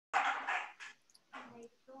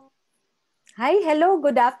Hi, hello,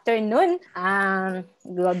 good afternoon.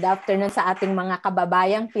 Good afternoon sa ating mga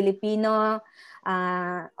kababayang Pilipino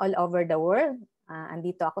all over the world.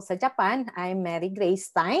 Andito ako sa Japan. I'm Mary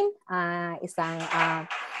Grace Stein, isang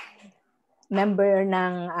member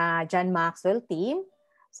ng John Maxwell team.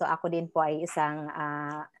 So ako din po ay isang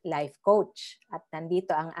life coach. At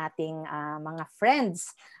nandito ang ating mga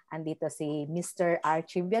friends. Andito si Mr.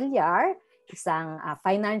 Archie Vilar, isang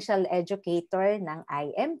financial educator ng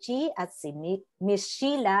IMG, at si Miss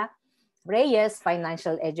Shiela Reyes,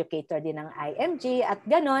 financial educator din ng IMG, at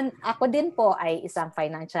ganon, ako din po ay isang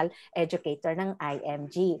financial educator ng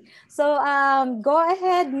IMG. So go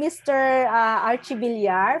ahead, Mr. Archie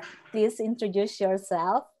Vilar, please introduce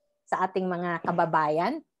yourself sa ating mga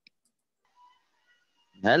kababayan.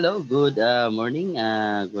 Hello, good morning,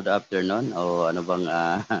 good afternoon, o ano bang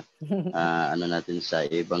ano natin sa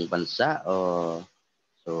ibang bansa.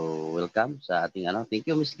 So welcome sa ating Thank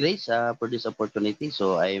you, Miss Grace, for this opportunity.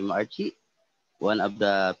 So I'm Archie, one of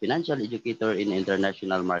the financial educator in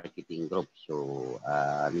International Marketing Group. So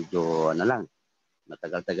medyo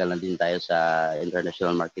matagal-tagal na din tayo sa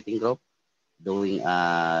International Marketing Group doing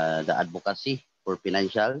the advocacy for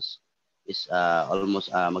financials. Is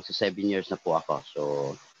almost magsa 7 years na po ako. So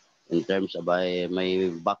in terms of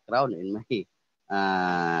my background in my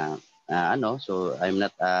so I'm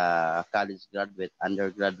not a college graduate,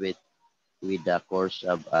 undergraduate with the course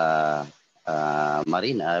of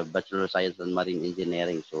marine, Bachelor of Science in Marine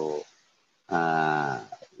Engineering. So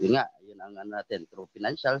yun ang natin, through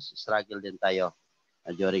financials, struggle din tayo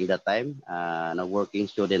during that time. Na-working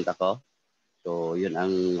student ako. So yun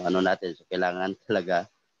ang natin. So kailangan talaga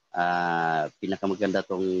pinakamaganda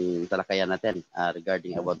tong talakayan natin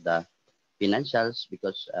regarding about the financials,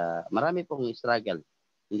 because marami pong struggle.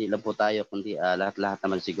 Hindi lang po tayo, kundi lahat-lahat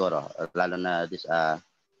naman siguro, lalo na this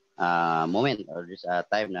moment or this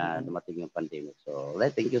time na dumating yung pandemic. So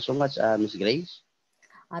thank you so much, Ms. Grace.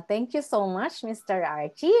 Thank you so much, Mr.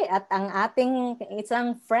 Archie. At ang ating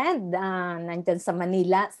isang friend nandyan sa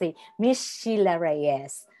Manila, si Miss Shiela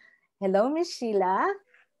Reyes. Hello, Miss Shiela.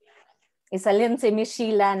 Isa rin si Miss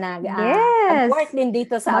Shiela na work din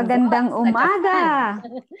dito sa magandang umaga.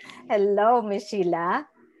 Hello, Miss Shiela.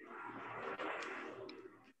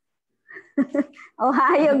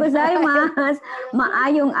 Ohayo gozaimasu.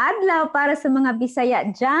 Maayong adlaw para sa mga Bisaya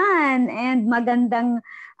dyan. And magandang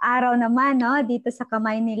araw naman dito sa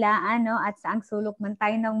kamay nila at sa ang sulok man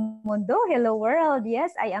tayo ng mundo. Hello world.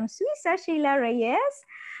 Yes, I am Suisa Shiela Reyes.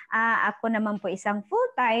 Ako naman po isang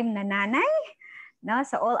full-time na nanay.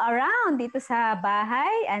 So all around dito sa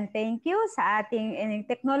bahay, and thank you sa ating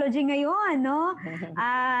technology ngayon,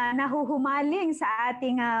 nahuhumaling sa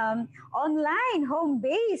ating online home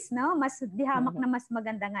base, mas dihamak na mas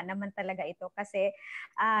maganda nga naman talaga ito kasi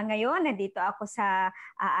ngayon nandito ako sa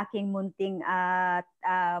aking munting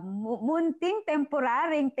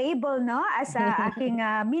temporary table, as aking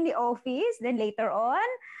mini office. Then later on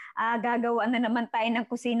gagawa na naman tayo ng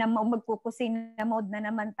kusina, magkukusina mode na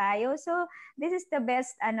naman tayo. So this is the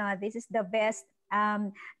best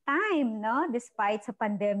time, despite sa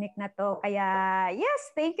pandemic na to. Kaya yes,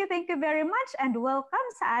 thank you very much, and welcome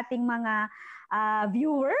sa ating mga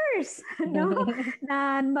viewers,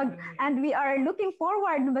 and we are looking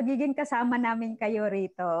forward na magiging kasama namin kayo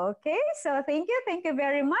rito. Okay, so thank you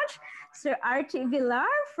very much, Sir Archie Vilar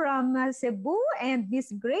from Cebu, and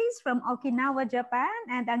Miss Grace from Okinawa, Japan,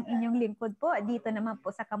 and ang inyong lingkod po dito naman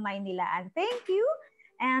po sa kamay nila. And thank you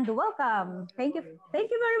and welcome. Thank you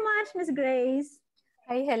very much, Miss Grace.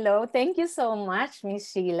 Hi, hello. Thank you so much,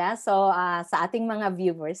 Miss Shiela. So sa ating mga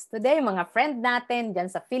viewers today, mga friend natin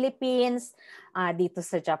dyan sa Philippines, dito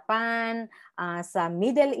sa Japan, sa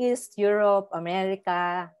Middle East, Europe,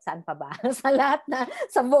 America, saan pa ba? Sa lahat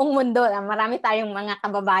sa buong mundo. Marami tayong mga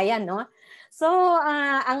kababayan, no? So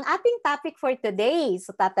ang ating topic for today,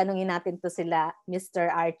 so tatanungin natin to sila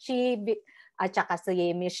Mr. Archie at saka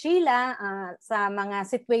si Miss Shiela sa mga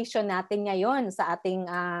situation natin ngayon sa ating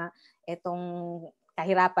itong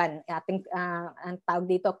kahirapan, ating ang tawag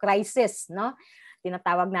dito crisis, no?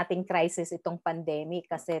 Tinatawag nating crisis itong pandemic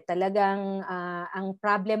kasi talagang ang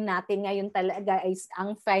problem natin ngayon talaga is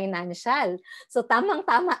ang financial. So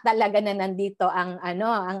tamang-tama talaga na nandito ang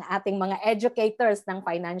ating mga educators ng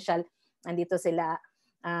financial. Nandito sila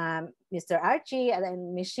Mr. Archie at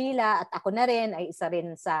Miss Shiela, at ako na rin ay isa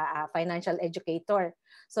rin sa financial educator.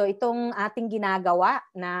 So itong ating ginagawa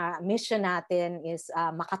na mission natin is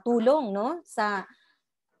makatulong, sa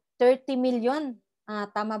 30 million,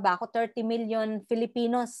 tama ba ako? 30 million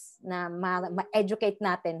Filipinos na ma-educate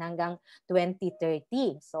natin hanggang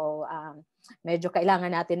 2030. So medyo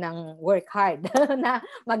kailangan natin ng work hard na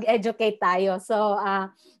mag-educate tayo. So,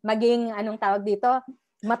 maging, anong tawag dito,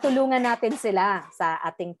 matulungan natin sila sa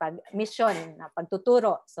ating mission na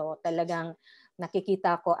pagtuturo. So, talagang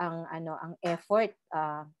nakikita ko ang effort,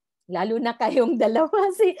 lalo na kayong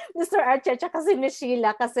dalawa, si Mr. Archie at si Miss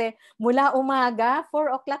Shiela, kasi mula umaga,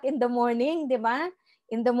 4 o'clock in the morning, di ba?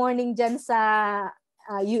 In the morning dyan sa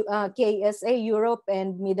KSA, Europe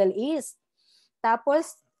and Middle East.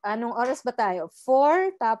 Tapos, anong oras ba tayo?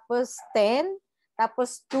 4, tapos 10,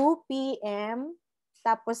 tapos 2 p.m.,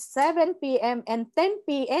 tapos 7 p.m. and 10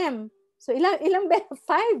 p.m. So, ilang 5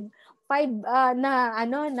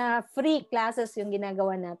 na free classes yung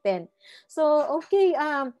ginagawa natin. So, okay,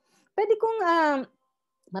 pwede kong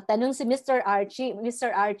matanong si Mr. Archie. Mr.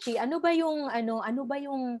 Archie, ano ba yung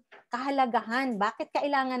kahalagahan? Bakit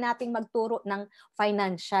kailangan nating magturo ng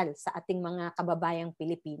financial sa ating mga kababayang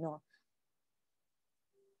Pilipino?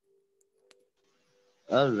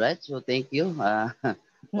 All right, so thank you.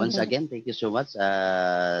 Once again, thank you so much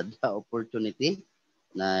the opportunity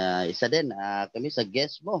na isa din kami sa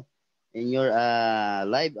guest mo in your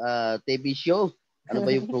live TV show. Ano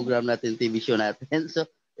ba yung program natin, TV show natin? So,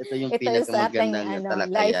 ito yung pinakamagandang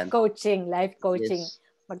talakayan. Life coaching. Yes.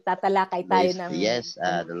 Magtatalakay tayo ng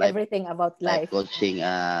everything about life. Life coaching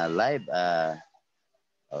live.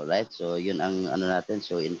 Alright, so yun ang natin.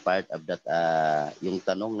 So in part of that, yung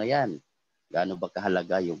tanong na yan, gaano ba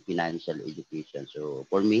kahalaga yung financial education? So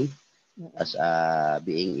for me, as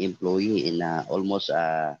being employee in almost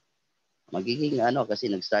magiging kasi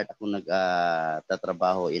nag-start ako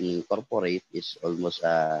tatrabaho in corporate is almost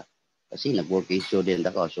kasi nag-working student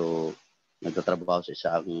ako. So nagtatrabaho sa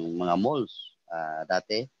isang mga malls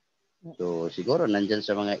dati. So siguro nandyan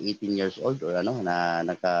sa mga 18 years old or na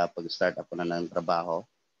nakapag-start ako na ng trabaho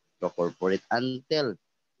sa corporate until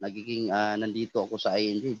nagiging nandito ako sa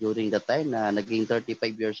ING during the time na naging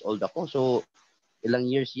 35 years old ako. So ilang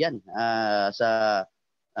years yan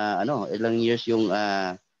ilang years yung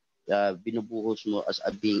binubuhos mo as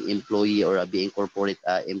a being employee or a being corporate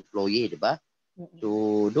employee, di ba?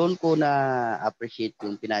 So doon ko na appreciate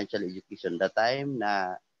yung financial education that time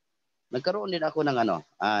na nagkaroon din ako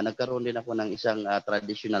ng isang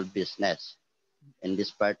traditional business. In this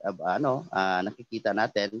part of nakikita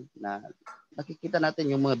natin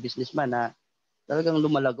yung mga businessman na talagang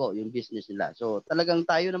lumalago yung business nila. So talagang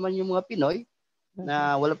tayo naman yung mga Pinoy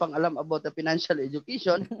na wala pang alam about the financial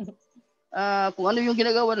education, kung ano yung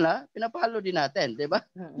ginagawa nila, pinapalo din natin, di ba?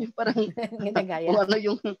 Yung parang kung ano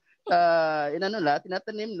yung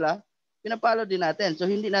tinatanim nila, pinapalo din natin. So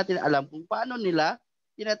hindi natin alam kung paano nila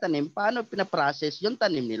tinatanim, paano pinaprocess yung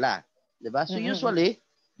tanim nila, di ba? So usually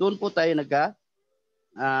doon po tayo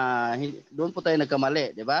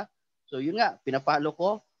nagkamali, di ba? So yun nga, pinapalo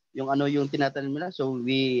ko yung yung tinatanim nila. So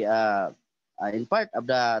we in part of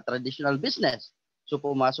the traditional business. So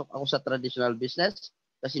pumasok ako sa traditional business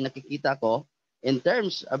kasi nakikita ko in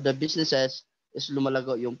terms of the businesses is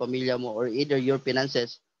lumalago yung pamilya mo or either your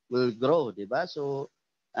finances will grow, di ba? So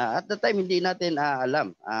at the time hindi natin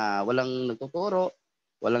alam, walang nagtuturo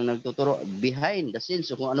behind the scenes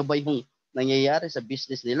so kung ano ba yung nangyayari sa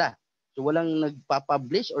business nila. So walang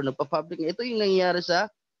nagpa-publish or nagpa-public. Ito yung nangyayari sa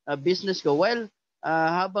business ko while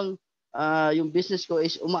habang yung business ko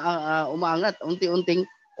is umaangat, unti-unting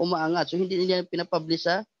umaangat. So hindi nila pinapublish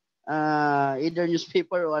sa either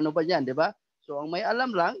newspaper o ano ba yan, di ba? So ang may alam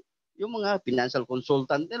lang yung mga financial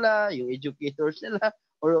consultant nila, yung educators nila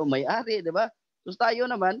or may-ari, di ba? So tayo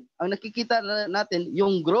naman ang nakikita natin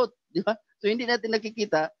yung growth, di ba? So hindi natin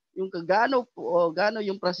nakikita yung gaano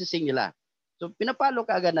yung processing nila. So pinapalo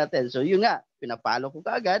kaagad natin. So yun nga, pinapalo ko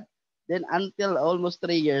kaagad. Then until almost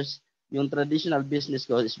 3 years, yung traditional business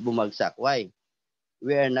ko is bumagsak. Why?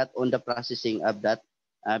 We are not on the processing of that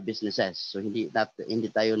businesses. So hindi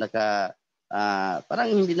tayo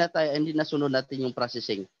parang hindi nasunod natin yung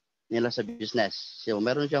processing nila sa business. So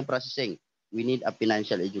meron siyang processing. We need a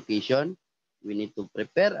financial education. We need to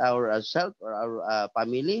prepare ourselves or our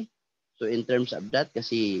family. So in terms of that,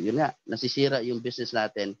 kasi yun nga, nasisira yung business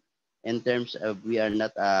natin in terms of we are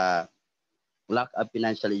not lack of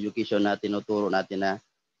financial education na tinuturo natin na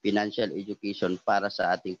financial education para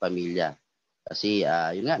sa ating pamilya. Kasi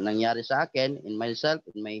yun nga, nangyari sa akin, in myself,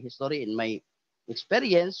 in my history, in my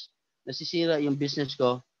experience, nasisira yung business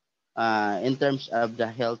ko in terms of the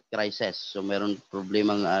health crisis. So meron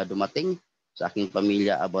problemang dumating sa aking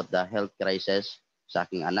pamilya about the health crisis, sa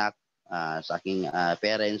aking anak, sa aking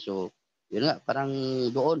parents. So yun nga, parang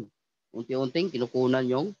doon, unti-unting kinukunan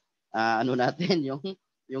yung natin,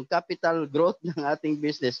 yung capital growth ng ating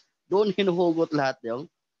business. Doon hinuhugot lahat yung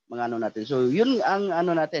mga natin. So yun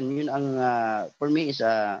ang natin, yun ang for me is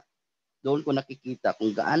doon ko nakikita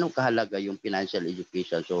kung gaano kahalaga yung financial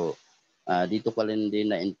education. So, dito ko rin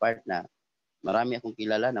din na in part na marami akong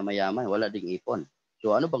kilala na mayaman, wala ding ipon.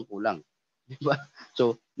 So, ano bang kulang? Diba?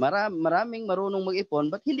 So, maraming marunong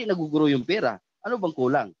mag-ipon, but hindi naguguro yung pera. Ano bang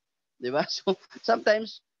kulang? Diba? So,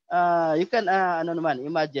 sometimes, you can,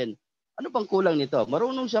 imagine, ano bang kulang nito?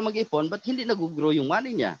 Marunong siya mag-ipon, but hindi naguguro yung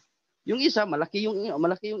money niya. Yung isa, malaki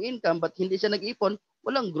yung income, but hindi siya nag-ipon,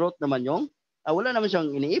 walang growth naman wala naman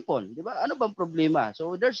siyang iniipon. Diba? Ano bang problema?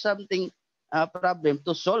 So, there's something problem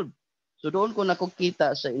to solve. So, doon ko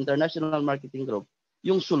nakukita sa International Marketing Group,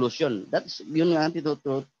 yung solution. That's yun nga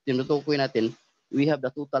tinutukoy natin. We have the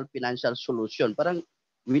total financial solution. Parang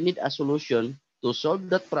we need a solution to solve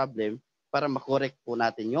that problem para makorek po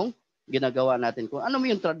natin yung ginagawa natin. Kung ano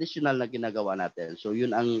yung traditional na ginagawa natin. So yun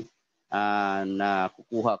ang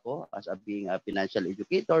nakukuha ko as being a financial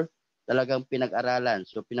educator. Talagang pinag-aralan.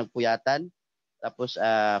 So pinagpuyatan. Tapos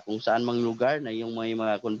kung saan mang lugar na yung may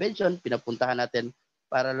mga convention, pinapuntahan natin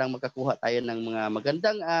para lang makakuha tayo ng mga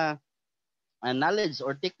magandang knowledge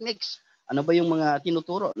or techniques, ano ba yung mga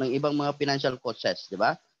tinuturo ng ibang mga financial coaches, di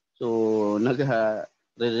ba? So,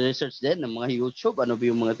 nag-research din ng mga YouTube, ano ba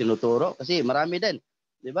yung mga tinuturo? Kasi marami din,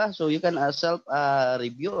 di ba? So, you can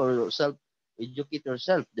self-review or self-educate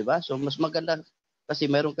yourself, di ba? So, mas maganda kasi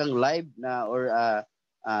meron kang live na or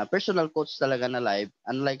personal coach talaga na live,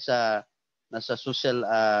 unlike nasa social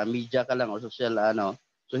media ka lang or social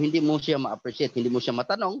so hindi mo siya ma-appreciate, hindi mo siya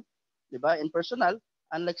matanong, di ba? In personal,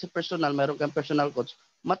 unlike sa personal, meron kang personal coach,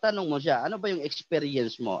 matanong mo siya, ano ba yung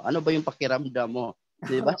experience mo? Ano ba yung pakiramdam mo?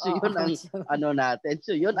 Di ba? So yun ang natin.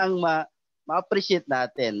 So yun ang ma-appreciate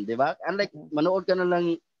natin, di ba? Unlike manood ka na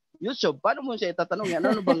lang YouTube, paano mo siya itatanong yan?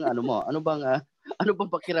 Ano bang ano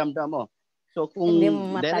bang pakiramdam mo? So kung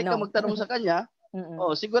direct ka magtanong sa kanya,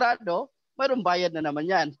 sigurado mayroong bayad na naman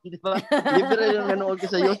yan. Di ba? Libre yung nanood ka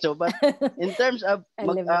sa YouTube. But in terms of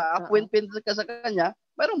appointment ka sa kanya,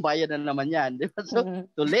 mayroong bayad na naman yan. Di ba? So,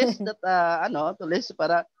 to less that, to less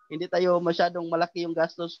para hindi tayo masyadong malaki yung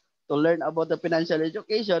gastos to learn about the financial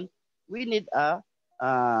education, we need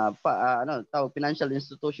financial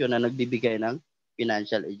institution na nagbibigay ng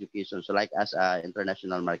financial education. So, like as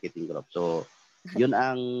International Marketing Group. So, yun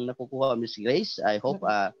ang nakukuha, Miss Grace. I hope,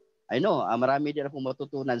 I know, marami din akong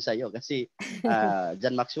matutunan sa iyo kasi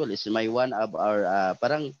John Maxwell is my one of our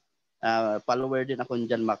parang follower din ako ni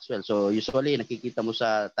John Maxwell. So usually nakikita mo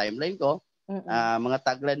sa timeline ko, mga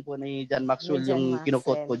tagline po ni John Maxwell yung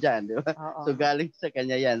kinukot ko diyan, di ba? So galing sa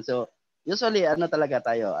kanya yan. So usually talaga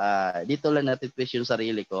tayo, dito lang natin twist yung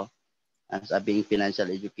sarili ko as being financial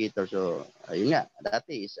educator. So yun nga,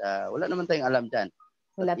 dati is wala naman tayong alam diyan.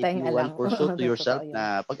 Wala tayong alam. If you want pursue to yourself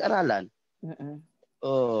na pag-aralan,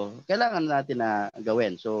 kailangan natin na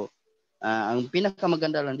gawin. So, ang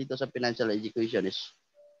pinakamaganda lang dito sa financial education is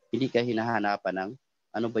hindi ka hinahanapan ng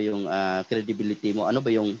ano ba yung credibility mo, ano ba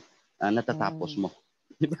yung natatapos mo.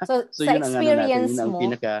 Diba? So sa yun experience ang mo,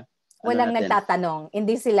 walang nagtatanong.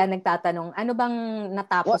 Hindi sila nagtatanong, ano bang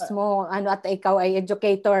natapos mo? Ano at ikaw ay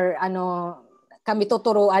educator, kami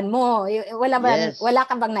tuturuan mo. Wala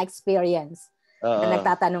ka bang na-experience? Na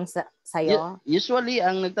nagtatanong sa iyo? Usually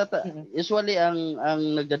ang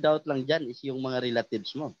nagda-doubt lang diyan is yung mga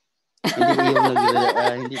relatives mo. Hindi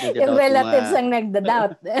nagda-doubt yung relatives ang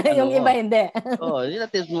nagda-doubt. Yung iba hindi.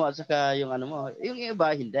 Relatives mo at saka yung yung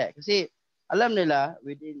iba hindi. Kasi alam nila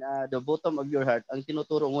within the bottom of your heart, ang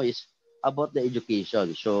tinuturo mo is about the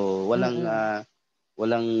education. So walang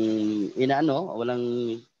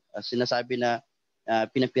sinasabi na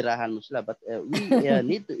pinapirahan mo sila, but we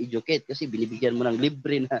need to educate kasi binibigyan mo ng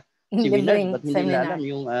libre na seminars, but hindi nila alam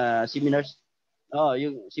yung seminars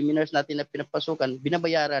yung seminars natin na pinapasukan,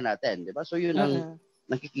 binabayaran natin, di ba? So yun ang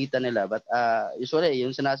nakikita nila, but usually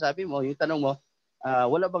yung sinasabi mo, yung tanong mo,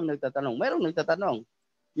 wala bang nagtatanong? Mayroong nagtatanong,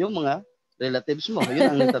 yung mga relatives mo, yun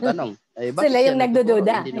ang nagtatanong. Sila yung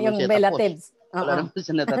nagdududa, yung relatives. Wala naman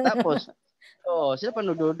siya natatapos. Sila pa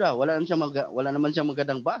nagdududa, wala naman siyang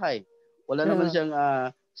magandang bahay. Wala naman siyang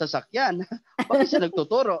sasakyan. Bakit siya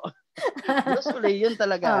nagtuturo? Usually, yun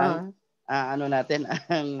talaga ang natin.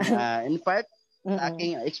 In part,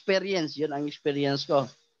 aking experience, yun ang experience ko.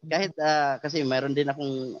 Kahit kasi mayroon din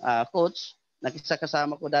akong coach na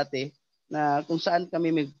kasama ko dati na kung saan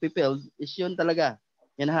kami mag-build is yun talaga.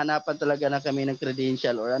 Hinahanapan talaga na kami ng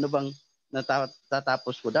credential or ano bang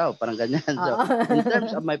natatapos ko daw. Parang ganyan. So, in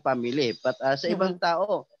terms of my family. But sa ibang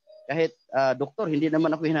tao, kahit doktor, hindi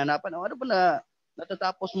naman ako hinanapan. Ano ba na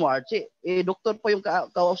natatapos mo, Archie? Doktor po yung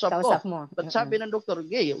kausap ko. Mo. But sabi ng doktor,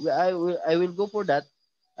 I will go for that.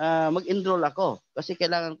 Mag-enroll ako. Kasi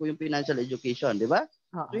kailangan ko yung financial education, di ba?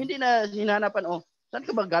 So hindi na hinanapan, saan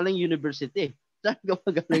ka ba galing university? Saan ka ba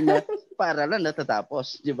galing na paaralan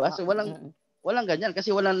natatapos, 'di ba? So walang ganyan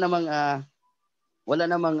kasi wala namang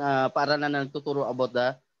paaralan na nagtuturo about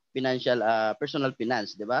the financial personal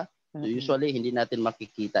finance, 'di ba? So usually hindi natin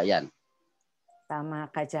makikita 'yan. Tama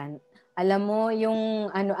ka diyan. Alam mo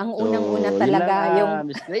yung ang So, unang-una yun talaga lang, yung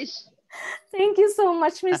Miss Grace. Thank you so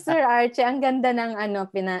much, Mr. Archie. Ang ganda ng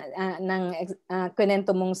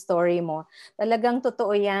kwento mong story mo. Talagang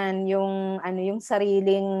totoo 'yan, yung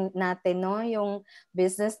sariling natin, no, yung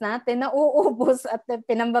business natin na uubos at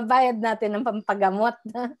pinambabayad natin ng pampagamot,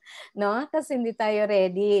 no? Kasi hindi tayo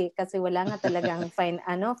ready kasi wala nga talagang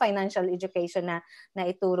financial education na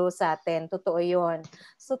ituro sa atin. Totoo 'yon.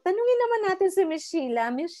 So tanungin naman natin si Miss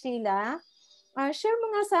Shiela. Miss Shiela, share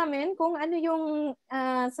mo nga sa amin kung ano yung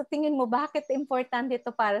sa tingin mo bakit importante ito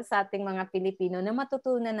para sa ating mga Pilipino na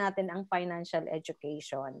matutunan natin ang financial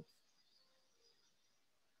education.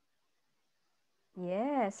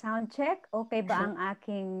 Yes, sound check. Okay ba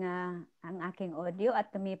ang aking audio at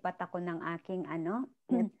lumipat ako ng aking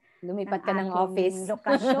Lumipat ka ng office.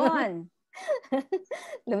 Lokasyon.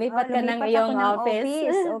 Lumipat ka ng iyong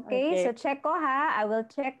office. Okay, so check ko ha. I will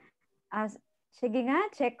check. Sige nga,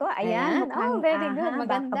 check ko. Ayan, mukhang very good.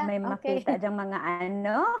 Maganda. Baka may makita dyang mga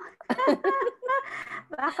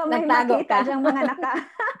baka may Nagtago makita ka. dyang mga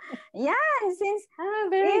Yan, since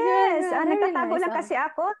very good. Nagtatago lang kasi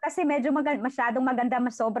ako kasi medyo masyadong maganda,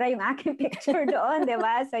 masobra yung aking picture doon, 'di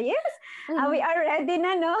ba? So yes, we are ready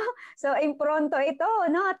na, no? So impronto ito,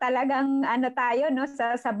 no? Talagang tayo, no,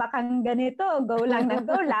 sa bakang ganito, go lang ng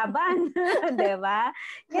go, laban, 'di ba?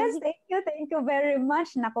 Yes, thank you very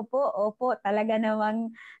much. Nako po, opo, talaga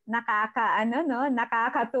namang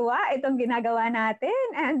nakakatuwa itong ginagawa natin.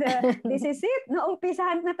 And this is it, no?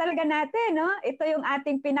 Umpisahan na talaga natin, no? Ito yung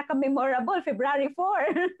ating pinaka-memorable, February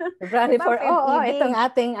 4. February 4, oo, itong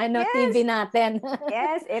ating yes. TV natin.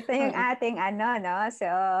 Yes, ito yung ating no? So,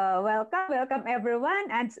 welcome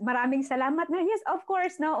everyone. And maraming salamat na. Yes, of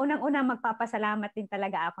course, no? Unang-una magpapasalamat din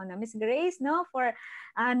talaga ako, no? Miss Grace, no? For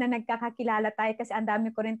na nagkakakilala tayo kasi ang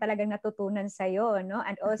dami ko rin talagang natutunan sa iyo, no?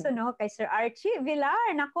 And also, no, kay Sir Archie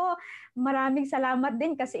Vilar, nako, maraming salamat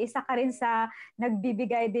din kasi isa ka rin sa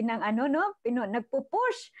nagbibigay din ng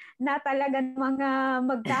nagpupush na talagang mga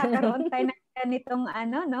magkakaroon tayo ng ganitong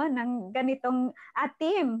ng ganitong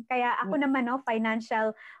team. Kaya ako naman, no,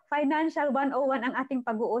 financial 101 ang ating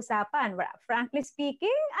pag-uusapan. Frankly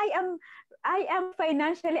speaking, I am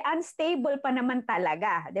financially unstable pa naman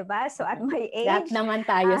talaga, 'di ba? So at my age, lahat naman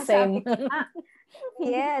tayo same.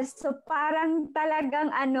 Yes, so parang talagang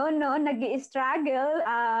nag-i-struggle,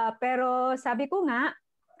 pero sabi ko nga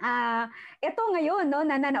ito ngayon, no,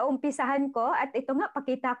 na naumpisahan ko, at ito nga,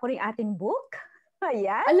 pakita ko rin ating book.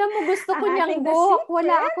 Ayan. Alam mo, gusto ko niyang book.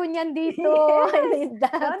 Wala ako niyan dito. Yes. I need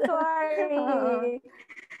that. Don't worry.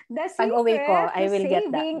 The Pag-uwi ko, I will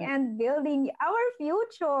get that. saving and building our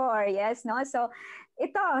future. Yes, no? So,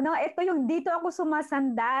 ito yung dito ako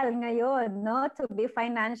sumasandal ngayon, no, to be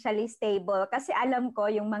financially stable. Kasi alam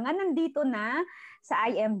ko yung mga nandito na sa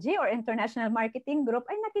IMG or International Marketing Group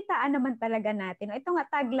ay nakitaan naman talaga natin. Ito nga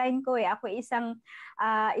tagline ko, ako isang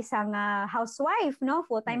housewife, no,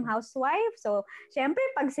 full-time housewife. So, syempre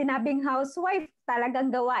pag sinabing housewife,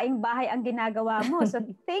 talagang gawaing bahay ang ginagawa mo. So,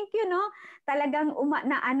 thank you, no. Talagang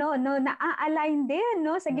na-align din,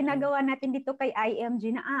 no, sa ginagawa natin dito kay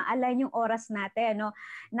IMG, na-align yung oras natin, no,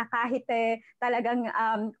 na kahit talagang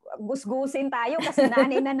gusgusin tayo kasi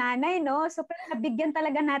nanay, no. So, pero nabigyan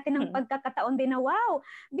talaga natin ng pagkakataon din na, wow,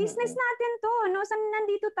 business natin to, no,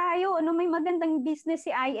 nandito tayo, no, may magandang business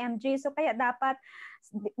si IMG. So, kaya dapat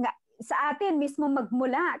sa atin mismo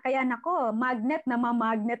magmula. Kaya nako, magnet na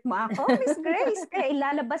mamagnet mo ako, Miss Grace. Kaya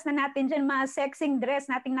ilalabas na natin dyan mga sexing dress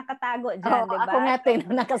nating nakatago dyan, diba? Ako nga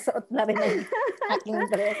nakasuot na rin ang aking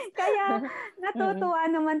dress. Kaya natutuwa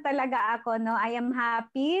naman talaga ako, no. I am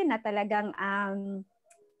happy na talagang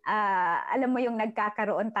alam mo yung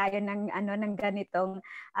nagkakaroon tayo ng ganitong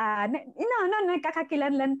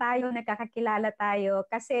nagkakakilala tayo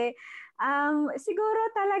kasi siguro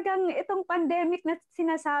talagang itong pandemic na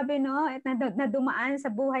sinasabi, no, na dumaan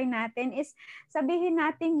sa buhay natin is sabihin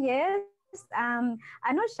natin yes,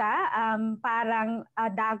 parang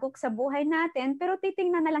dagok sa buhay natin, pero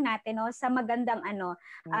titingnan na lang natin, no, sa magandang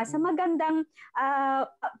sa magandang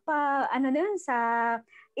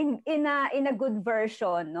in a good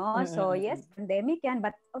version, no. So yes, pandemic yan,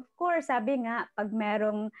 but of course sabi nga pag may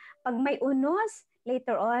unos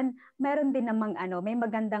later on, meron din namang may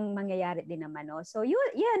magandang mangyayari din naman, no. So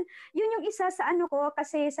yun yung isa sa ko,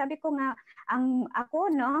 kasi sabi ko nga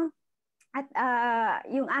ako, no, At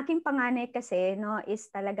yung aking panganay kasi no is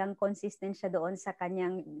talagang consistent siya doon sa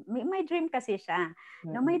kanyang may dream kasi siya.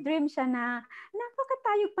 No, may dream siya na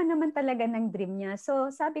napakatayog pa naman talaga ng dream niya. So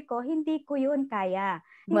sabi ko, hindi ko 'yun kaya.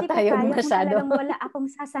 Hindi ko Matayog kaya kung masyado. talagang wala akong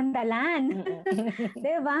sasandalan.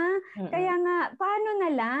 'Di ba? Kaya nga paano na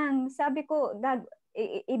lang? Sabi ko,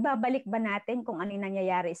 ibabalik ba natin kung ano yung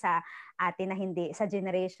nangyayari sa atin na hindi sa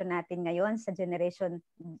generation natin ngayon, sa generation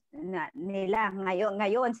nila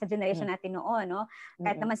ngayon sa generation natin noon, no?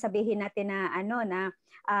 Kahit naman sabihin natin na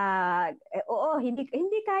oo, hindi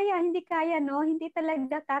kaya, no? Hindi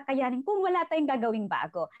talaga kakayanin kung wala tayong gagawing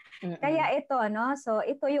bago. Kaya ito, no? So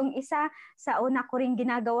ito yung isa sa una ko ring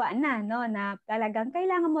ginagawa no, na talagang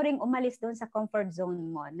kailangan mo ring umalis doon sa comfort zone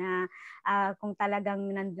mo na kung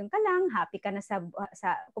talagang nandun ka lang, happy ka na sa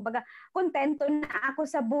kumbaga kontento na ako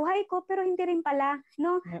sa buhay ko pero hindi rin pala,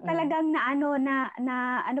 no? Talagang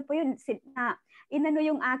ano po yun, inano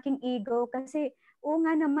yung aking ego kasi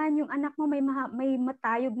nga naman yung anak mo may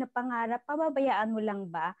matayog na pangarap, pababayaan mo lang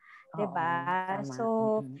ba? 'Di ba?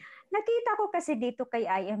 So nakita ko kasi dito kay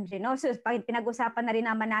IMG, no? So pinag-usapan na rin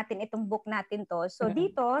naman natin itong book natin to. So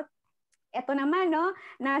dito eto naman, no,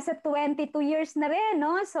 nasa 22 years na rin,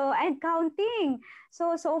 no? So, and counting.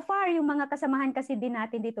 So far, yung mga kasamahan kasi din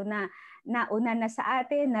natin dito na nauna na sa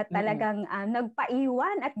atin, na talagang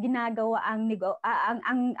nagpaiwan at ginagawa ang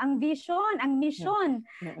vision, ang mission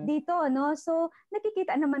dito, no? So,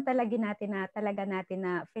 nakikita naman talaga natin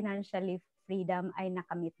na financially freedom ay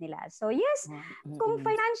nakamit nila. So yes, kung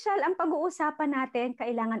financial ang pag-uusapan natin,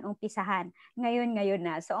 kailangan umpisahan. Ngayon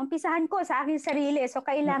na. So umpisahan ko sa aking sarili. So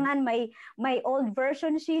kailangan may old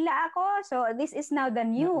version Shiela ako. So this is now the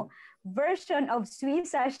new version of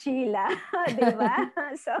Suiza Shiela. Diba?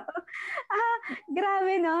 So,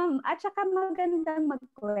 grabe, no? At saka magandang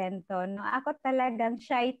magkwento, no? Ako talagang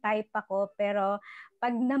shy type ako, pero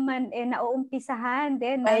pag naman nauumpisahan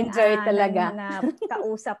din enjoy talaga na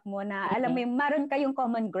kausap mo na alam mo meron kayong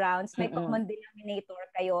common grounds, may common denominator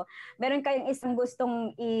kayo. Meron kayong isang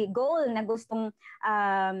gustong i-goal na gustong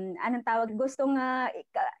gustong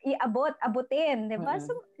abutin, 'di ba?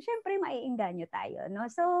 So syempre maiengganyo tayo, no?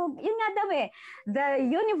 So yun nga daw the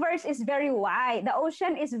universe is very wide. The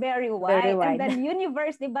ocean is very wide. And the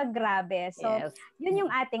universe, 'di ba, grabe. So yun yung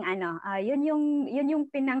ating yun yung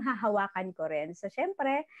pinanghahawakan ko rin. So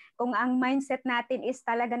syempre, kung ang mindset natin is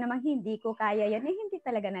talaga namang hindi ko kaya yan, hindi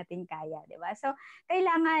talaga natin kaya, 'di ba? So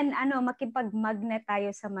kailangan makipag-magnet tayo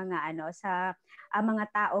sa mga sa mga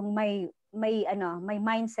taong may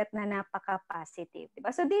mindset na napaka-positive, 'di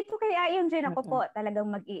ba? So dito kay IMJ ako po, talagang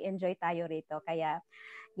mag-i-enjoy tayo rito. Kaya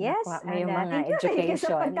yes, may mga thank you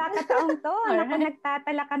sa pagkakataong to. Naku,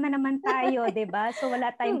 nagtatalaka na naman tayo, 'di ba? So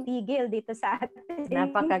wala tayong tigil dito sa ating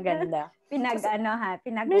napakaganda.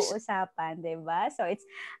 Pinag-uusapan, 'di ba? So it's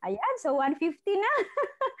so 150 na.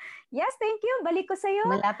 Yes, thank you. Balik ko sa iyo.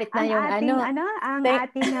 Malapit na yung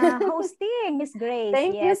ating hosting, Miss Grace.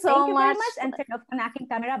 Thank you so thank you much. Very much. And turn off ang aking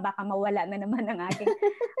camera, baka mawala na naman ang aking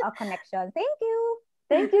connection. Thank you.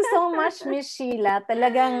 Thank you so much, Miss Shiela.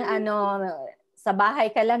 Talagang sa bahay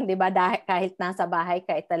ka lang, 'di ba? Kahit nasa bahay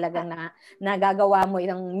ka, talagang nagagawa mo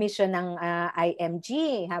yung mission ng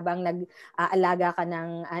IMG habang nag-aalaga ka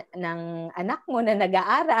ng anak mo na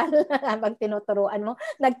nag-aaral, habang tinuturuan mo,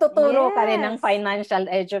 nagtuturo ka rin ng financial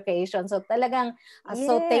education. So talagang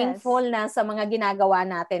so thankful na sa mga ginagawa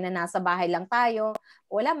natin na nasa bahay lang tayo.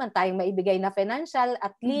 Wala man tayong maibigay na financial,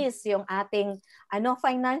 at least yung ating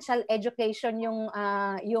financial education,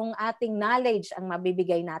 yung ating knowledge ang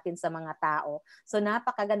mabibigay natin sa mga tao. So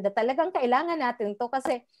napakaganda. Talagang kailangan natin to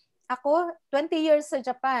kasi ako 20 years sa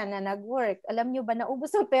Japan na nag-work. Alam niyo ba,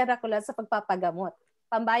 naubos ang pera ko lang sa pagpapagamot.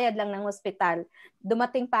 Pambayad lang ng ospital.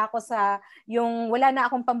 Dumating pa ako sa yung wala na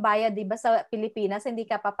akong pambayad, 'di ba, sa Pilipinas, hindi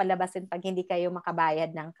ka papalabasin pag hindi kayo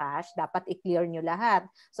makabayad ng cash. Dapat i-clear nyo lahat.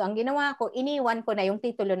 So ang ginawa ko, iniwan ko na yung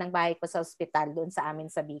titulo ng bahay ko sa ospital doon sa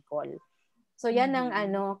amin sa Bicol. So yan ang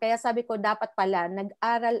kaya sabi ko dapat pala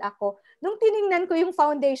nag-aral ako. Nung tiningnan ko yung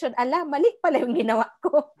foundation, mali pala yung ginawa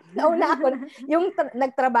ko. Nauna ako, yung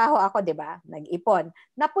nagtrabaho ako, 'di ba? Nag-ipon.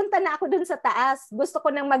 Napunta na ako dun sa taas. Gusto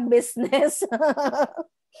ko nang mag-business.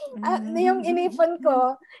 Yung inipon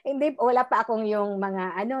ko, wala pa akong yung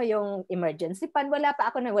mga yung emergency fund, wala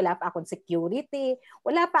pa akong security,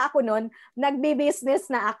 wala pa ako noon,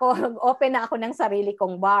 nagbi-business na ako, open na ako ng sarili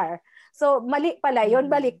kong bar. So mali pala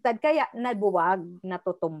yun, baliktad, kaya nabuwag,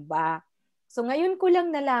 natutumba. So ngayon ko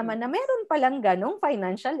lang nalaman na meron palang ganong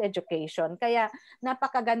financial education. Kaya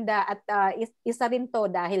napakaganda at isa rin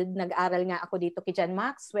to dahil nag-aral nga ako dito kay John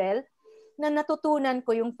Maxwell, na natutunan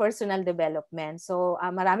ko yung personal development. So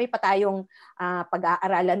marami pa tayong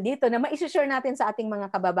pag-aaralan dito na ma-share natin sa ating mga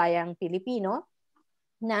kababayang Pilipino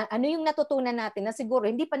na ano yung natutunan natin na siguro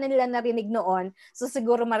hindi pa nila narinig noon, so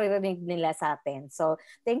siguro maririnig nila sa atin. So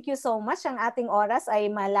thank you so much. Ang ating oras ay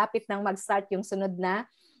malapit nang mag-start yung sunod na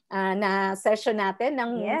session natin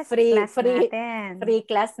ng free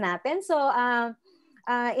class natin. So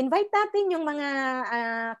invite natin yung mga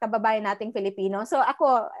kababayan nating Filipino. So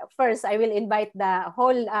ako, first, I will invite the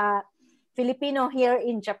whole Filipino here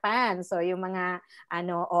in Japan. So yung mga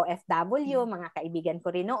OFW, mga kaibigan ko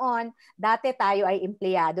rin noon. Dati tayo ay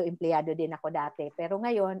empleyado din ako dati. Pero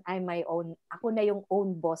ngayon, ako na yung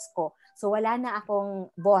own boss ko. So wala na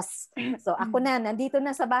akong boss. So ako nandito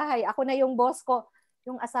na sa bahay, ako na yung boss ko.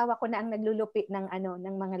 Yung asawa ko na ang naglulupi ng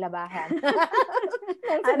mga labahan.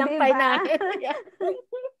 Sinampay namin.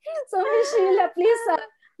 So Miss Shiela,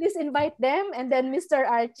 please invite them, and then Mr.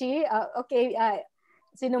 Archie,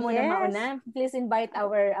 sino muna mauna? Please invite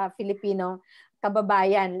our Filipino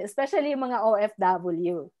kababayan, especially yung mga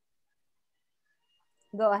OFW.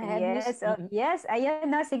 Go ahead. Yes,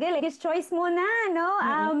 ayun, no, sige, ladies choice muna, no.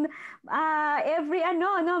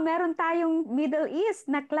 Meron tayong Middle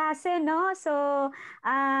East na klase, no. So,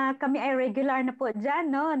 kami ay regular na po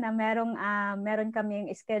diyan, no, na meron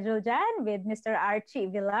kaming schedule diyan with Mr.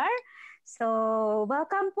 Archie Vilar. So,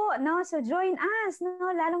 welcome po, no? So, join us, no?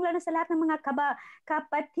 Lalong-lalo sa lahat ng mga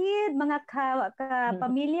kapatid, mga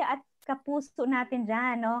kapamilya at kapuso natin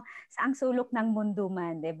dyan, no? Sa ang sulok ng mundo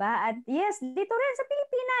man, di ba? At yes, dito rin sa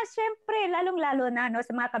Pilipinas, syempre, lalong-lalo na, no?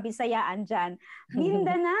 Sa mga kabisayaan dyan.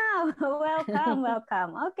 Mindanao,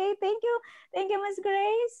 welcome. Okay, thank you. Thank you, Ms.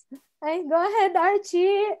 Grace. Ay, go ahead,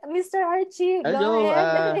 Archie. Mr. Archie, hello, go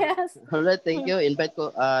ahead. Yes. Alright, thank you. Invite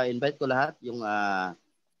ko lahat yung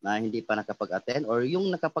na hindi pa nakapag-attend or yung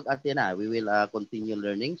nakapag-attend na, we will continue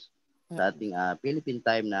learnings sa ating Philippine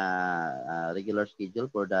time na regular schedule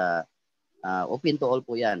for the open to all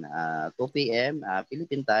po yan. 2 p.m.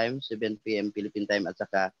 Philippine time, 7 p.m. Philippine time at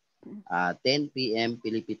saka 10 p.m.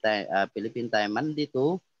 Philippine time Monday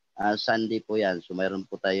to Sunday po yan. So mayroon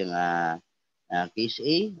po tayong case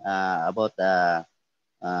A about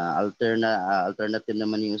alternative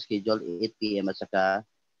naman yung schedule 8 p.m. at saka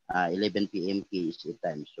 11 p.m. KSA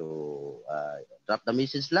time. So, drop the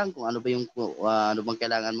message lang kung ano bang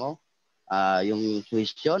kailangan mo, yung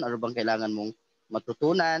question, ano bang kailangan mong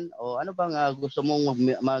matutunan, o ano bang gusto mong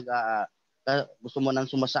gusto mo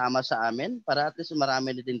nang sumasama sa amin para at least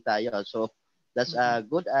marami din tayo. So, that's a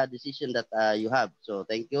good decision that you have. So,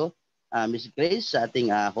 thank you, Ms. Grace, sa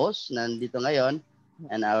ating host nandito ngayon,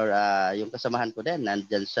 and yung kasamahan ko din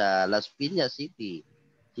nandyan sa Las Piñas City.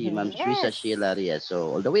 Si Ma'am Shiela Reyes.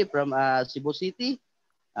 So, all the way from Cebu City,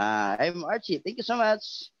 I'm Archie. Thank you so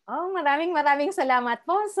much. Oh, maraming salamat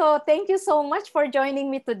po. So, thank you so much for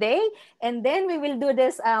joining me today. And then we will do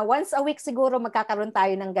this once a week siguro magkakaroon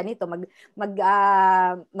tayo ng ganito.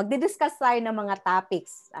 Magdi-discuss tayo ng mga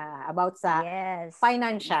topics about sa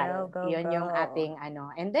financial. Yun yung ating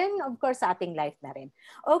And then, of course, sa ating life na rin.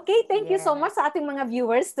 Okay, thank you so much sa ating mga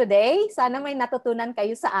viewers today. Sana may natutunan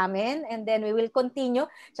kayo sa amin. And then we will continue.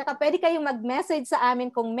 Tsaka pwede kayong mag-message sa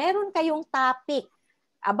amin kung meron kayong topic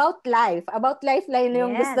about life line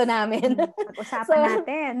yung gusto namin. Pag-usapan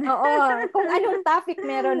natin. Oo. Kung anong topic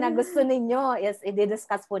meron na gusto ninyo,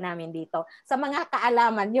 i-discuss po namin dito. Sa mga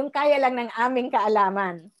kaalaman, yung kaya lang ng aming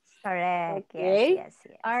kaalaman. Correct. Okay? Yes.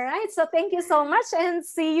 All right. So thank you so much and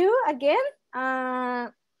see you again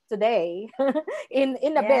today in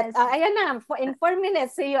a bit. Ayan na, in 4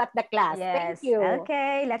 minutes, see you at the class. Yes. Thank you.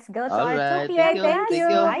 Okay, let's go to our topic. Thank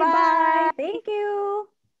you. Bye-bye. Thank you.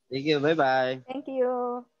 Thank you. Bye-bye. Thank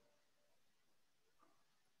you.